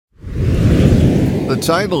The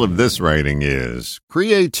title of this writing is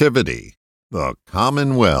Creativity, the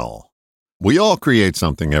Common Well. We all create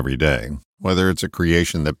something every day, whether it's a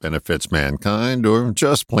creation that benefits mankind or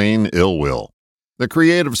just plain ill will. The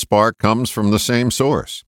creative spark comes from the same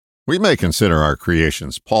source. We may consider our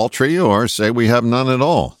creations paltry or say we have none at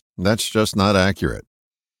all. That's just not accurate.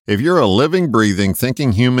 If you're a living, breathing,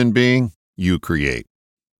 thinking human being, you create.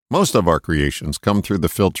 Most of our creations come through the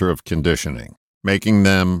filter of conditioning, making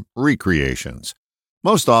them recreations.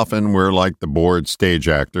 Most often, we're like the bored stage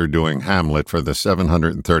actor doing Hamlet for the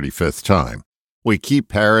 735th time. We keep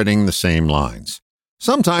parroting the same lines.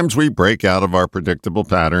 Sometimes we break out of our predictable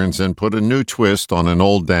patterns and put a new twist on an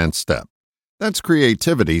old dance step. That's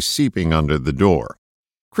creativity seeping under the door.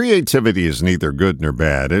 Creativity is neither good nor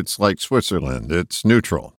bad. It's like Switzerland. It's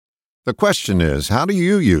neutral. The question is, how do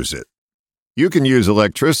you use it? You can use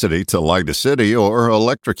electricity to light a city or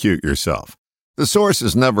electrocute yourself. The source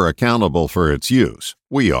is never accountable for its use.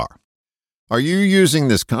 We are. Are you using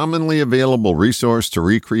this commonly available resource to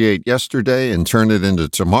recreate yesterday and turn it into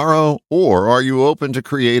tomorrow, or are you open to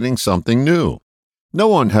creating something new? No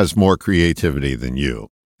one has more creativity than you.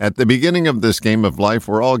 At the beginning of this game of life,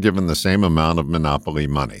 we're all given the same amount of monopoly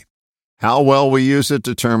money. How well we use it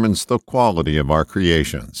determines the quality of our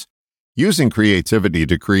creations. Using creativity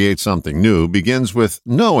to create something new begins with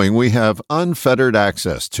knowing we have unfettered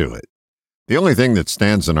access to it. The only thing that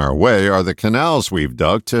stands in our way are the canals we've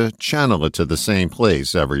dug to channel it to the same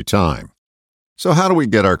place every time. So how do we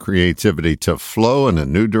get our creativity to flow in a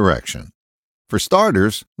new direction? For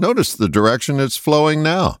starters, notice the direction it's flowing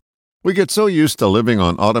now. We get so used to living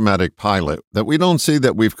on automatic pilot that we don't see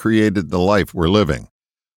that we've created the life we're living.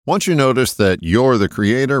 Once you notice that you're the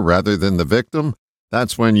creator rather than the victim,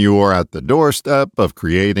 that's when you are at the doorstep of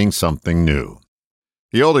creating something new.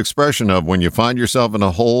 The old expression of when you find yourself in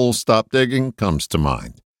a hole, stop digging comes to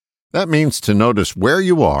mind. That means to notice where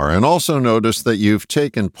you are and also notice that you've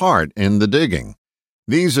taken part in the digging.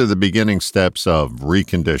 These are the beginning steps of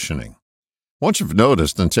reconditioning. Once you've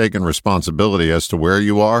noticed and taken responsibility as to where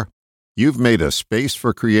you are, you've made a space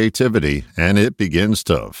for creativity and it begins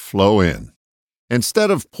to flow in.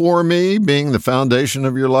 Instead of poor me being the foundation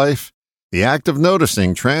of your life, the act of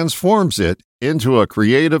noticing transforms it into a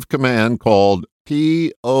creative command called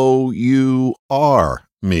P-O-U-R,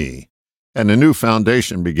 me, and a new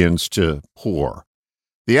foundation begins to pour.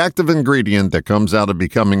 The active ingredient that comes out of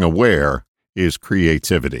becoming aware is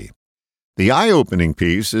creativity. The eye-opening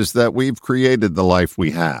piece is that we've created the life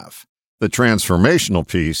we have. The transformational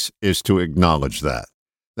piece is to acknowledge that.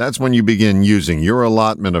 That's when you begin using your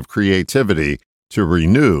allotment of creativity to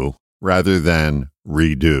renew rather than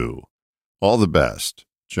redo. All the best,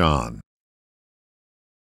 John.